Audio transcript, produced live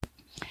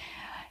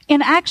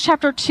In Acts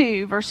chapter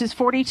 2, verses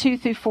 42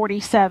 through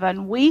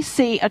 47, we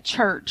see a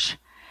church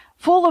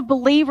full of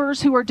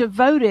believers who are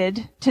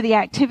devoted to the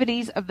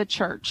activities of the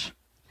church.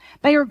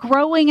 They are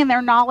growing in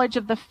their knowledge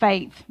of the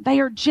faith. They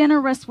are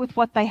generous with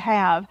what they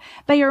have.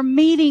 They are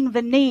meeting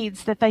the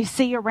needs that they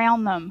see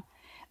around them.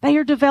 They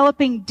are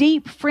developing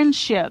deep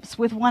friendships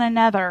with one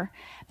another.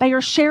 They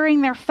are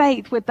sharing their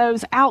faith with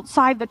those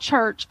outside the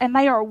church, and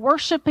they are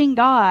worshiping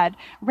God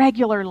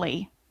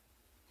regularly.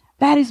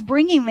 That is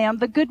bringing them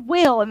the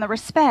goodwill and the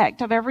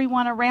respect of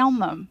everyone around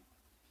them.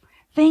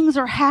 Things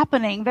are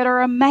happening that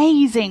are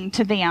amazing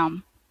to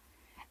them,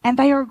 and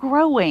they are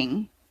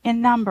growing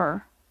in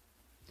number.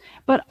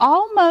 But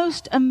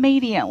almost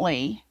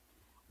immediately,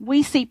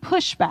 we see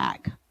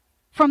pushback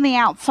from the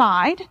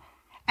outside,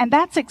 and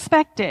that's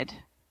expected.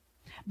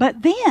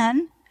 But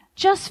then,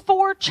 just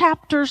 4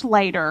 chapters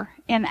later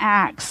in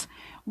Acts,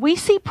 we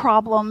see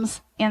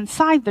problems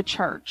inside the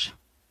church.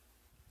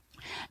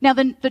 Now,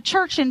 the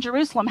church in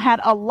Jerusalem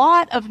had a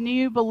lot of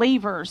new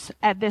believers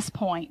at this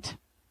point.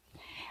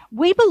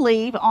 We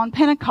believe on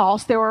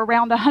Pentecost there were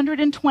around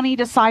 120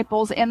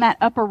 disciples in that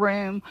upper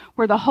room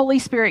where the Holy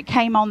Spirit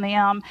came on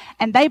them,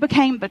 and they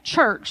became the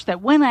church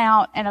that went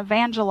out and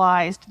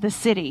evangelized the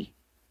city.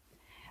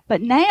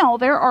 But now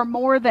there are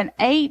more than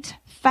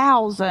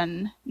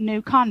 8,000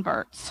 new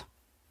converts.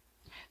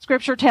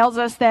 Scripture tells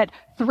us that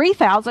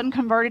 3,000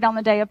 converted on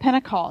the day of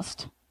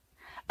Pentecost.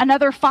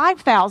 Another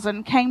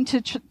 5,000 came to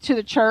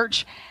the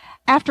church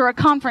after a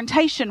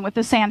confrontation with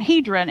the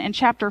Sanhedrin in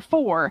chapter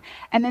 4.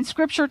 And then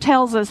Scripture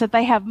tells us that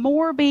they have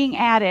more being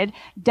added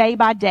day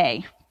by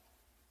day.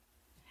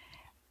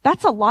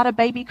 That's a lot of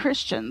baby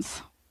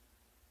Christians.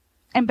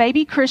 And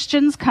baby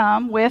Christians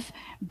come with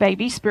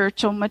baby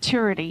spiritual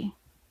maturity.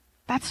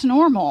 That's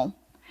normal.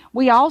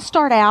 We all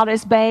start out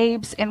as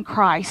babes in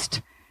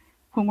Christ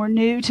when we're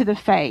new to the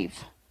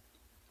faith.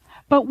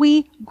 But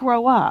we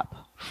grow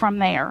up from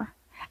there.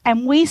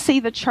 And we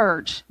see the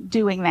church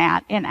doing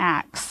that in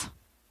Acts.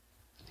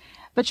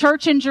 The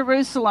church in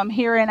Jerusalem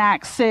here in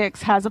Acts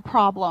 6 has a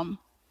problem.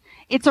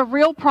 It's a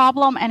real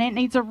problem and it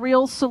needs a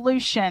real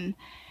solution,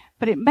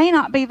 but it may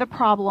not be the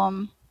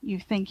problem you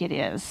think it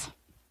is.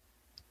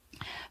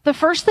 The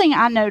first thing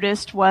I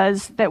noticed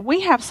was that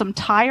we have some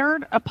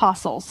tired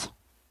apostles.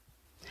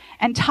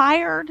 And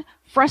tired,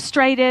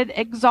 frustrated,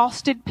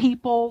 exhausted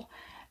people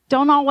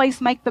don't always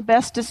make the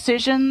best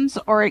decisions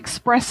or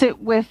express it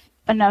with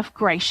enough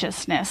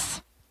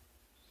graciousness.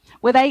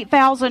 With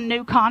 8,000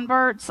 new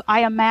converts,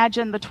 I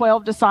imagine the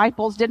 12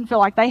 disciples didn't feel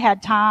like they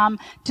had time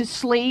to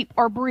sleep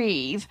or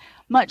breathe,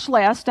 much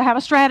less to have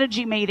a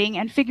strategy meeting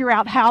and figure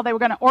out how they were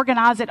going to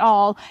organize it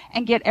all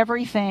and get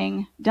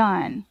everything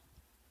done.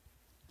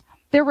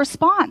 Their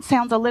response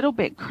sounds a little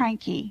bit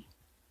cranky.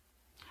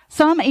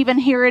 Some even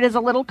hear it as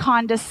a little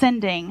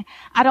condescending.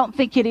 I don't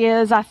think it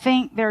is. I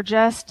think they're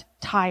just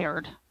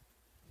tired.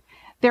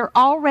 They're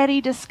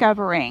already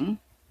discovering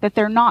that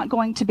they're not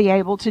going to be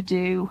able to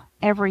do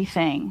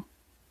everything.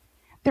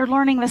 They're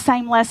learning the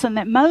same lesson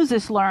that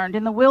Moses learned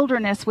in the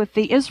wilderness with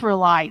the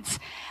Israelites,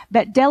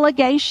 that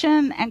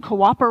delegation and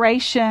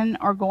cooperation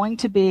are going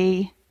to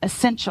be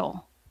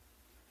essential.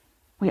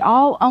 We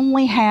all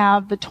only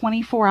have the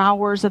 24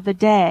 hours of the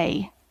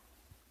day,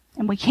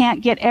 and we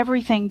can't get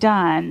everything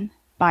done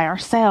by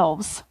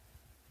ourselves.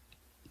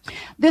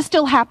 This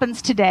still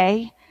happens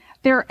today.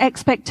 There are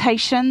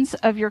expectations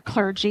of your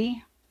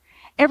clergy.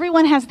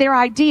 Everyone has their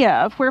idea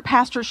of where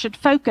pastors should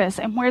focus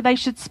and where they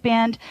should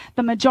spend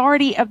the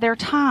majority of their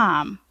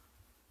time.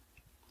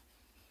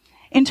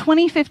 In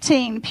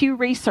 2015, Pew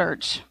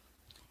Research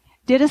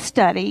did a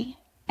study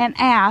and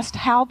asked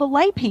how the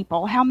lay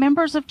people, how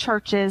members of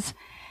churches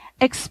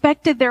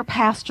expected their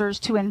pastors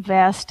to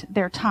invest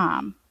their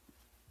time.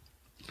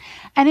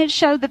 And it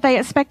showed that they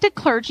expected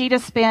clergy to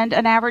spend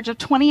an average of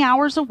 20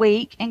 hours a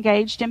week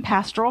engaged in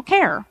pastoral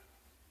care,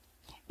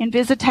 in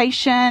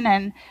visitation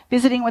and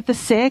visiting with the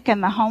sick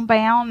and the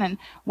homebound, and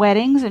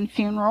weddings and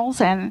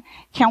funerals and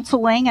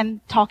counseling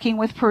and talking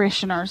with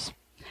parishioners.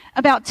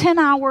 About 10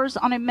 hours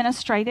on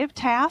administrative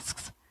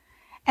tasks,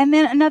 and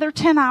then another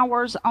 10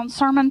 hours on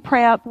sermon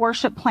prep,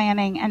 worship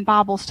planning, and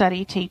Bible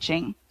study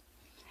teaching,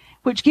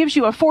 which gives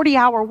you a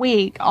 40-hour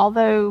week,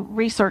 although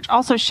research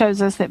also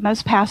shows us that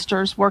most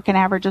pastors work an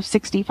average of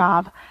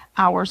 65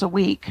 hours a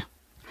week.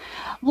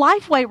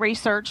 Lifeway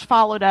Research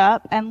followed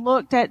up and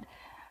looked at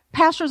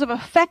pastors of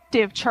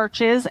effective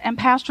churches and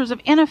pastors of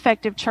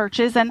ineffective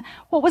churches, and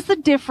what was the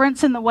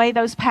difference in the way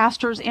those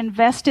pastors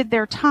invested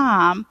their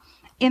time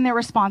in their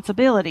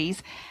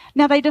responsibilities.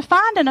 Now, they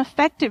defined an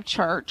effective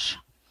church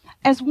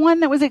as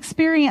one that was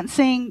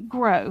experiencing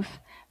growth.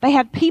 They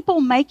had people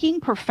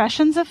making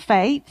professions of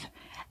faith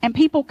and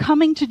people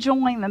coming to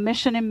join the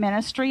mission and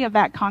ministry of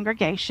that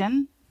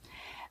congregation.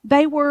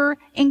 They were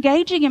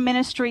engaging in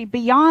ministry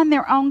beyond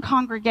their own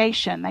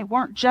congregation. They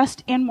weren't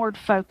just inward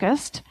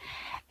focused.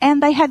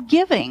 And they had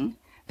giving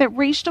that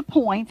reached a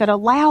point that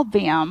allowed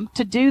them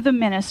to do the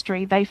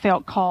ministry they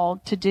felt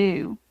called to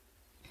do.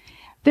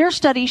 Their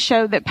studies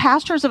showed that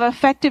pastors of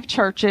effective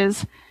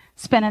churches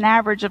spent an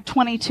average of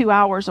 22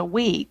 hours a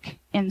week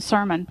in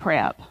sermon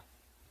prep.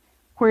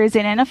 whereas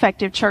in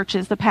ineffective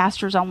churches, the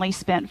pastors only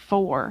spent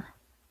 4.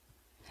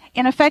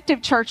 In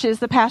effective churches,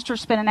 the pastors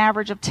spent an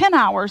average of 10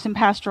 hours in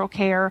pastoral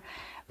care,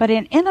 but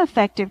in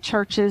ineffective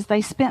churches,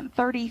 they spent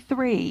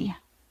 33.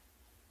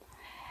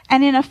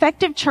 And in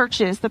effective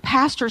churches, the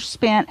pastors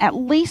spent at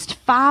least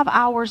 5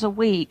 hours a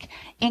week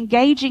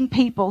engaging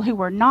people who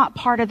were not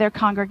part of their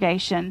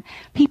congregation,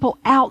 people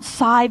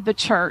outside the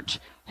church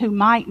who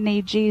might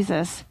need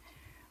Jesus,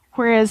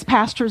 whereas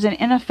pastors in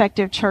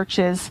ineffective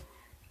churches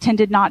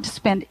tended not to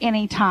spend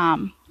any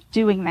time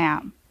doing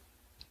that.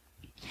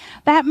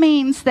 That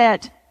means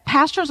that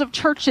pastors of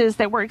churches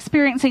that were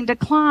experiencing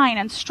decline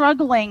and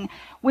struggling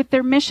with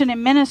their mission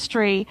and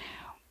ministry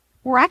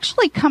were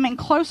actually coming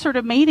closer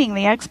to meeting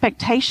the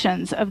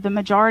expectations of the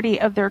majority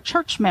of their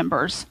church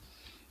members,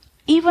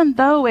 even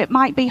though it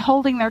might be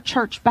holding their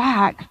church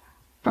back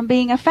from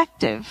being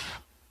effective.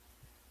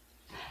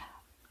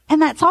 And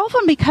that's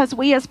often because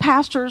we as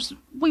pastors,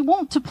 we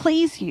want to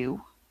please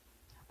you.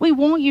 We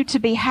want you to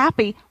be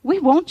happy. We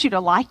want you to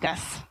like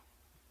us.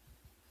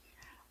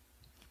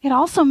 It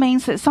also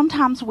means that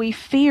sometimes we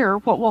fear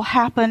what will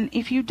happen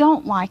if you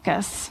don't like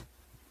us,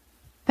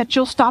 that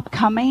you'll stop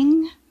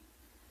coming,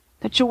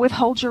 that you'll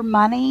withhold your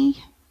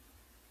money,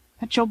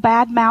 that you'll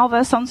badmouth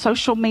us on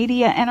social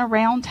media and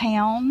around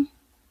town.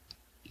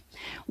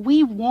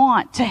 We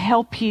want to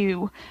help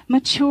you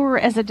mature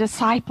as a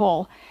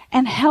disciple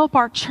and help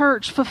our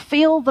church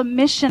fulfill the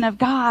mission of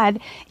God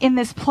in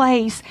this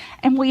place.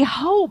 And we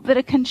hope that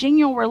a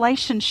congenial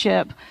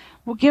relationship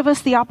will give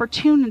us the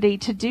opportunity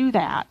to do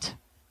that.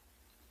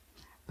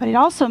 But it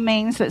also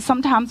means that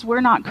sometimes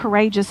we're not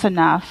courageous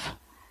enough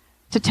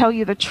to tell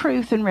you the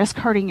truth and risk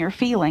hurting your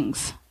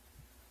feelings.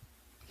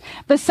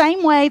 The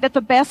same way that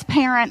the best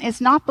parent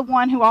is not the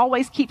one who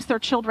always keeps their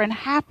children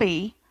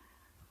happy,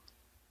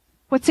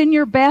 what's in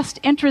your best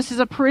interest as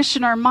a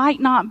parishioner might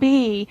not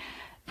be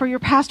for your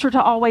pastor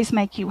to always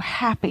make you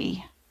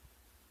happy.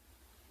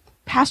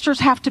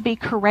 Pastors have to be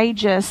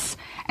courageous,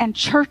 and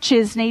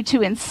churches need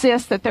to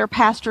insist that their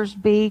pastors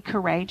be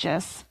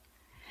courageous,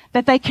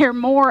 that they care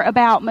more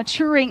about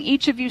maturing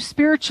each of you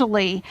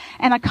spiritually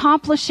and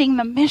accomplishing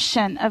the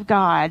mission of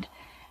God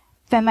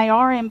than they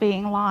are in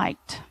being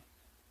liked.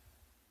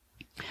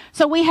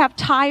 So we have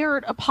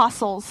tired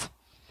apostles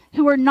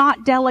who are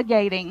not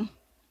delegating,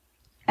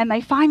 and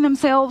they find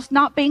themselves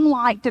not being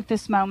liked at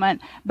this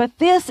moment, but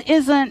this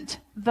isn't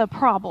the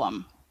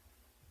problem.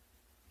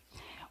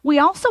 We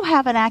also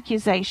have an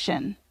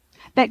accusation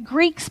that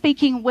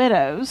Greek-speaking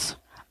widows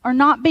are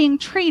not being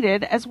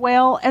treated as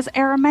well as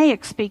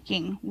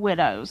Aramaic-speaking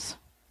widows.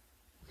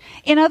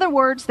 In other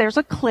words, there's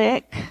a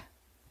clique,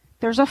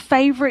 there's a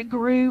favorite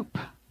group.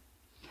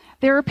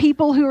 There are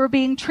people who are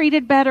being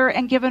treated better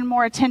and given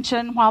more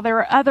attention, while there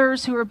are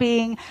others who are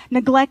being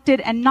neglected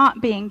and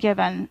not being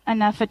given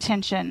enough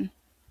attention.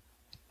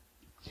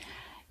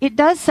 It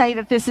does say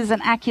that this is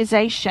an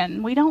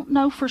accusation. We don't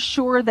know for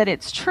sure that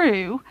it's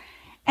true,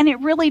 and it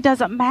really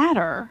doesn't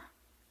matter.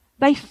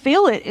 They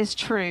feel it is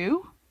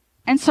true,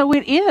 and so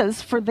it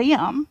is for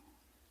them.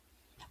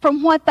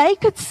 From what they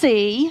could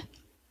see,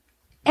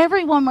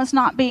 everyone was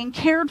not being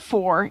cared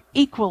for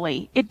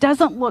equally. It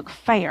doesn't look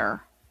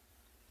fair.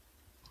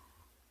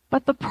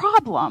 But the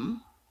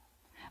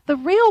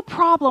real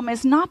problem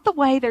is not the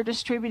way they're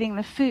distributing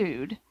the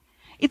food.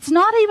 It's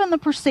not even the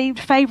perceived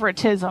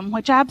favoritism,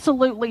 which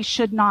absolutely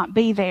should not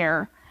be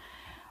there.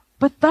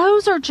 But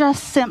those are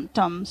just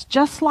symptoms,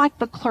 just like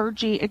the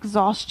clergy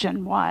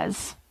exhaustion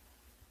was.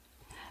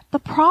 The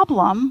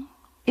problem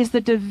is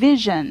the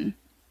division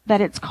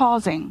that it's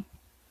causing.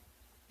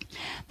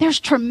 There's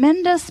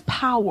tremendous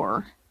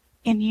power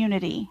in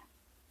unity.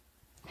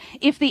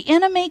 If the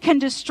enemy can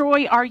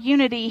destroy our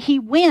unity, he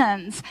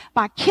wins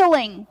by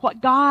killing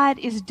what God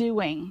is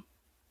doing.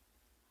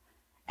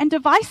 And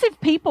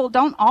divisive people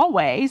don't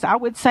always, I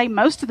would say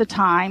most of the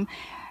time,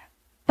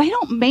 they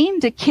don't mean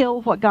to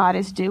kill what God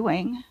is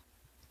doing.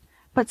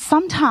 But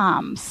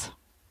sometimes,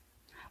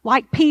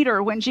 like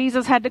Peter, when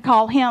Jesus had to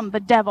call him the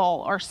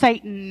devil or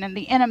Satan and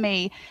the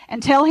enemy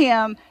and tell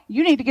him,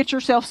 you need to get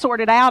yourself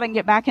sorted out and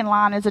get back in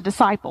line as a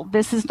disciple.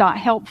 This is not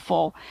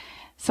helpful.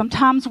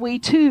 Sometimes we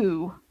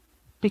too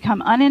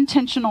become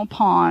unintentional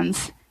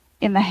pawns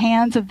in the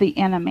hands of the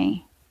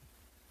enemy.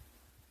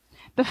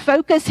 The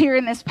focus here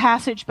in this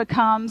passage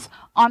becomes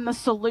on the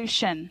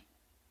solution.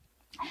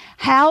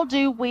 How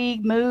do we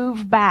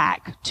move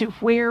back to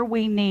where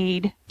we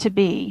need to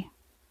be?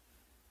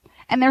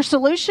 And their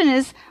solution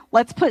is,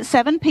 let's put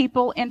 7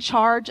 people in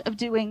charge of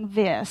doing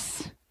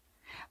this.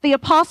 The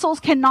apostles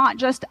cannot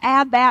just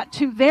add that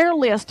to their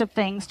list of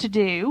things to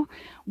do.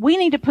 We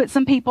need to put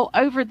some people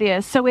over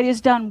this so it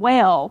is done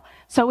well,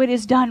 so it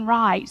is done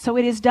right, so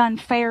it is done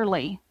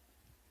fairly.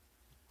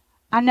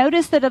 I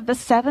noticed that of the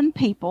 7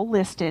 people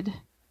listed,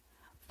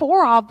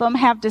 4 of them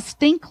have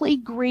distinctly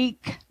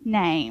Greek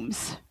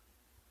names.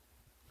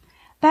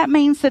 That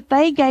means that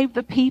they gave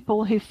the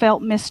people who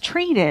felt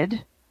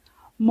mistreated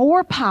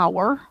more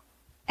power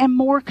and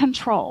more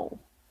control,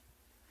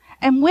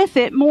 and with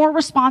it, more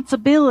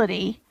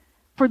responsibility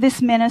for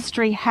this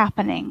ministry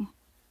happening.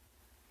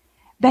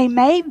 They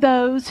made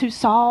those who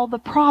saw the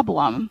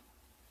problem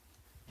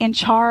in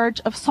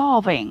charge of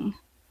solving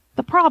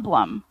the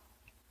problem.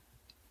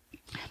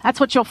 That's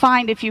what you'll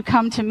find if you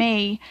come to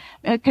me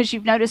because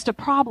you've noticed a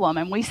problem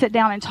and we sit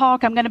down and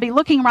talk. I'm going to be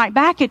looking right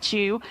back at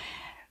you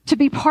to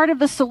be part of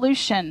the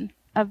solution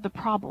of the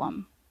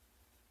problem.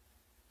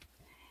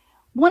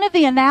 One of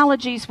the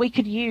analogies we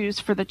could use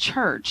for the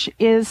church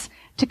is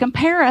to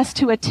compare us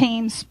to a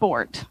team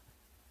sport.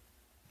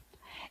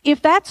 If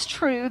that's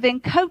true, then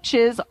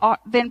pastors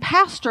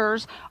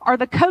are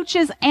the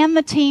coaches and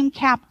the team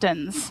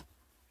captains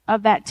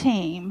of that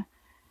team,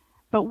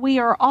 but we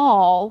are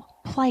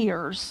all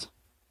players.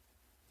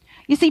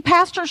 You see,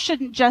 pastors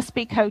shouldn't just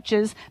be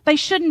coaches. They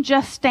shouldn't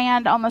just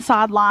stand on the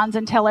sidelines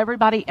and tell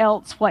everybody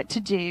else what to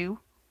do.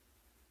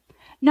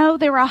 No,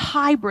 they're a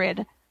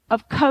hybrid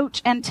of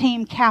coach and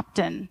team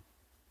captain.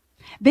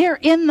 They're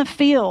in the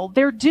field.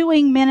 They're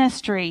doing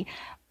ministry,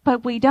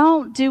 but we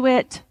don't do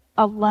it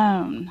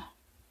alone.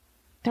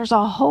 There's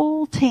a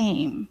whole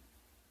team.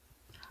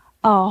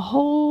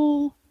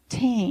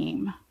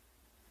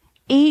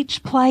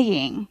 Each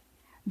playing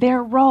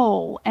their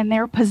role and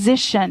their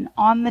position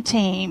on the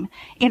team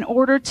in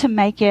order to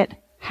make it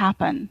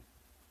happen.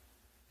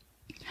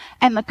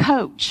 And the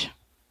coach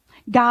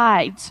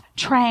guides,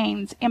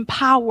 trains,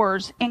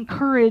 empowers,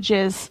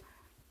 encourages,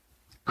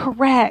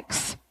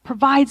 corrects,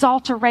 provides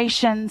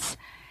alterations,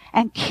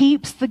 and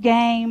keeps the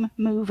game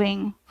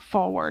moving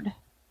forward.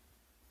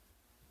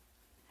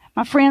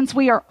 My friends,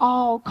 we are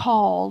all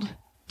called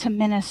to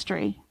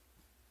ministry.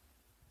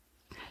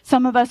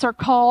 Some of us are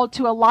called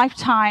to a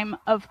lifetime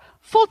of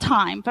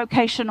full-time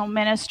vocational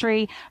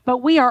ministry, but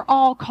we are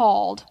all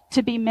called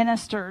to be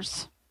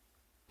ministers.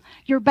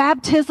 Your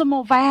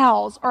baptismal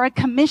vows are a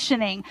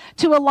commissioning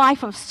to a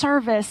life of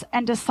service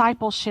and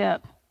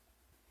discipleship.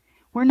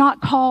 We're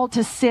not called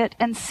to sit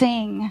and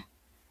sing,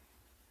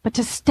 but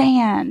to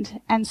stand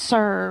and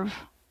serve.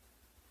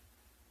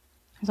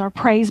 As our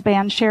praise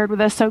band shared with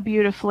us so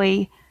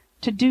beautifully,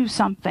 to do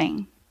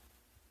something.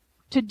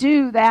 To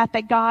do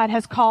that God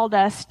has called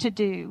us to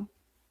do.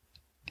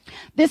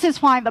 This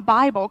is why the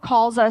Bible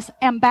calls us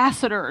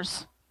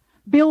ambassadors,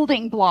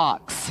 building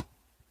blocks,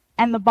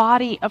 and the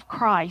body of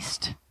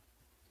Christ.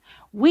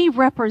 We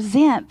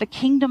represent the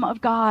kingdom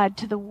of God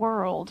to the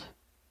world.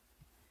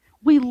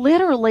 We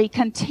literally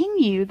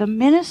continue the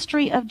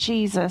ministry of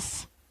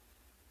Jesus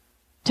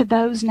to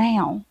those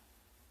now.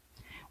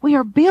 We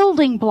are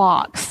building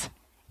blocks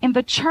in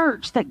the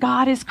church that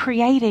God is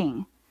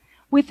creating,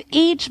 with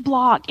each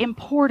block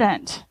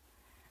important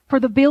for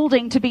the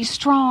building to be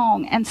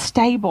strong and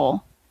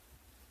stable.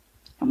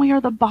 And we are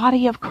the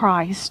body of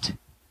Christ,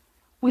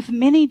 with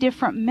many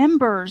different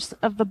members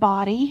of the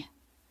body,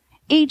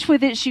 each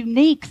with its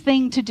unique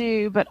thing to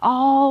do, but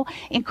all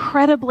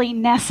incredibly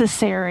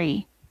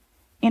necessary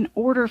in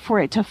order for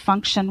it to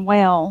function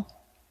well.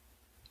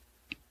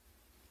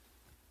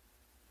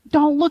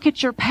 Don't look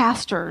at your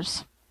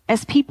pastors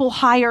as people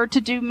hired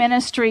to do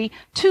ministry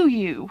to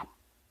you,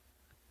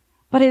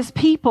 but as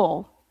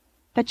people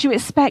that you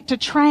expect to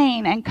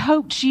train and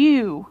coach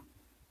you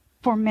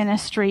for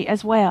ministry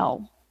as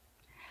well.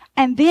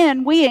 And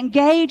then we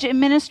engage in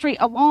ministry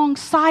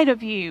alongside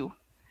of you.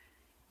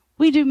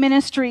 We do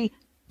ministry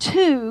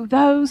to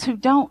those who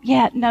don't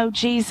yet know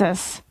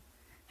Jesus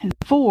and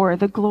for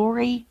the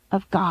glory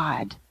of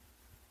God.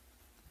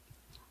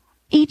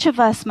 Each of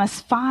us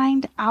must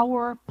find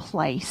our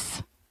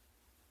place.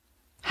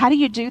 How do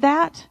you do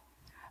that?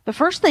 The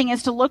first thing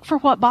is to look for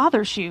what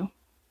bothers you.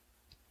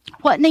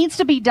 What needs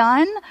to be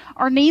done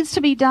or needs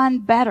to be done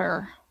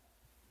better.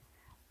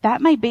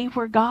 That may be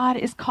where God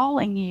is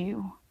calling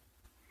you.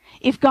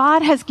 If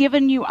God has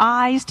given you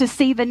eyes to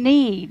see the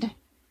need,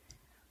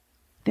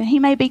 then He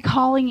may be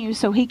calling you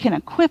so He can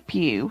equip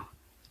you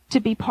to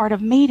be part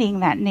of meeting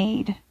that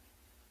need.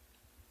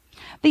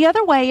 The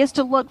other way is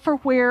to look for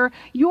where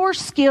your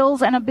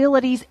skills and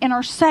abilities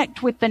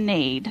intersect with the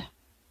need.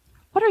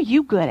 What are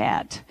you good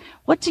at?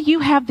 What do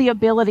you have the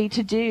ability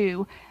to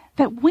do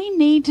that we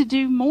need to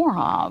do more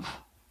of,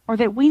 or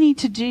that we need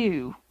to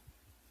do?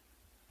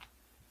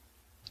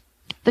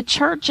 The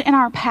church in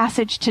our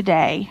passage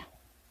today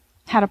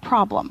had a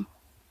problem.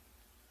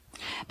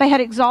 They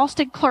had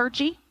exhausted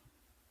clergy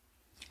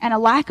and a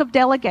lack of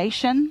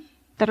delegation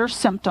that are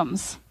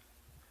symptoms.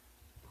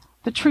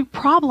 The true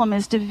problem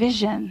is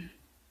division.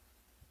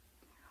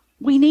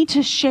 We need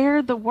to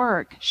share the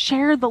work,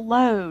 share the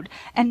load,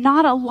 and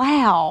not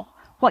allow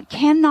what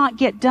cannot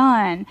get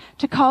done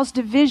to cause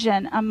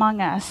division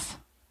among us.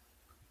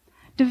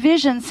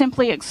 Division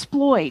simply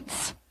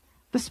exploits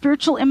the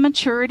spiritual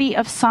immaturity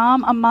of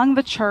some among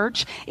the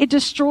church. It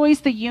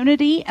destroys the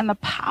unity and the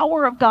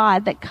power of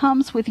God that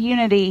comes with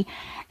unity,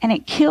 and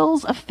it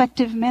kills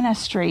effective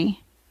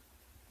ministry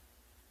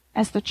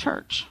as the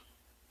church.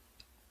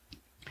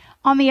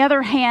 On the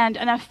other hand,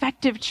 an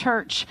effective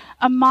church,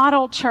 a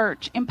model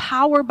church,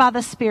 empowered by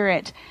the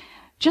Spirit,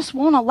 just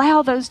won't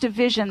allow those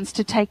divisions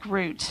to take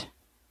root.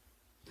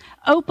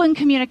 Open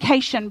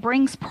communication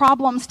brings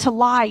problems to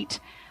light,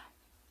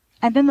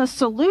 and then the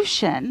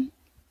solution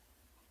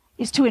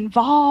is to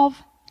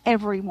involve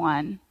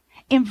everyone.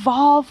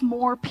 Involve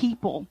more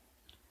people.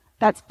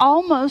 That's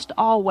almost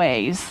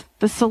always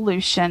the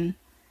solution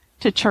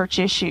to church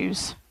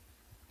issues.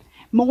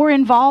 More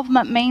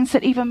involvement means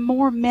that even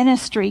more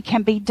ministry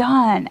can be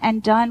done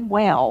and done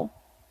well.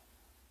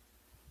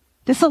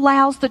 This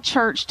allows the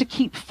church to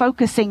keep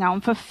focusing on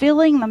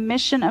fulfilling the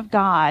mission of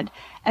God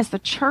as the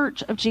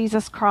church of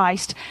Jesus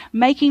Christ,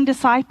 making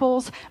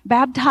disciples,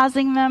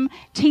 baptizing them,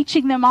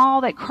 teaching them all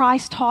that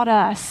Christ taught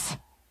us,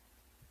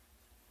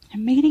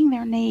 and meeting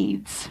their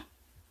needs.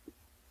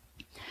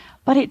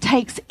 But it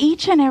takes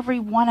each and every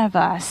one of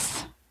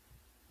us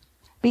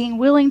being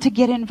willing to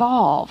get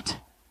involved,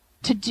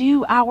 to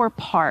do our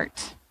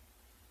part.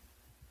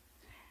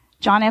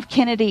 John F.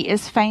 Kennedy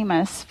is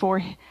famous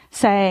for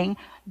saying,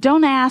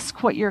 "Don't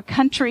ask what your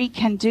country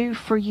can do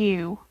for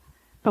you,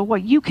 but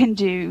what you can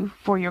do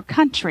for your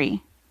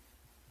country."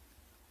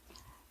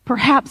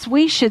 Perhaps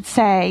we should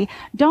say,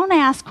 don't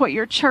ask what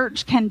your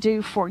church can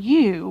do for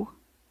you,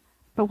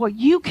 but what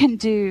you can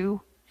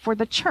do for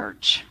the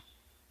church.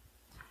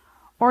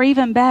 Or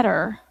even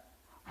better,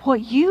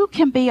 what you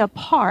can be a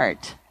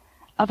part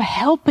of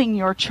helping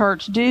your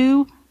church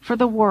do for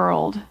the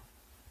world,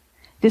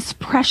 this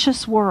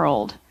precious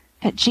world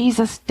that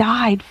Jesus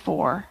died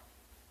for.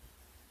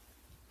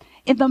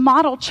 In the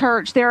model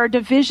church, there are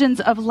divisions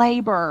of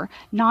labor,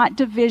 not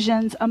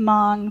divisions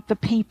among the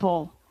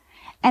people.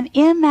 And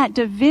in that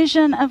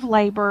division of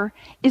labor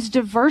is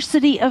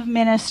diversity of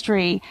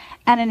ministry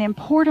and an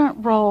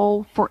important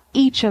role for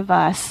each of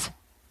us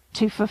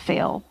to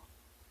fulfill.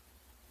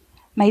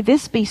 May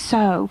this be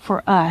so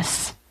for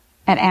us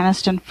at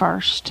Anniston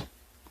First.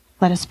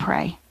 Let us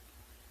pray.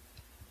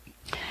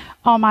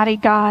 Almighty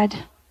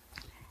God,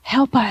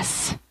 help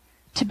us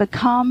to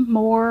become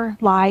more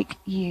like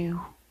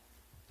you.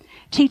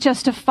 Teach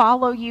us to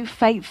follow you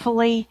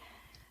faithfully,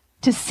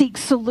 to seek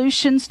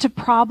solutions to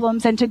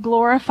problems, and to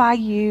glorify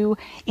you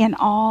in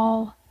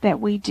all that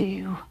we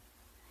do.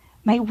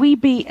 May we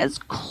be as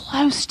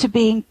close to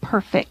being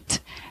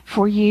perfect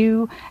for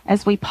you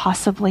as we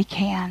possibly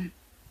can.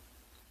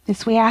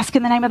 This we ask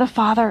in the name of the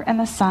Father, and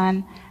the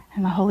Son,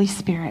 and the Holy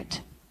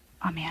Spirit.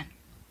 Amen.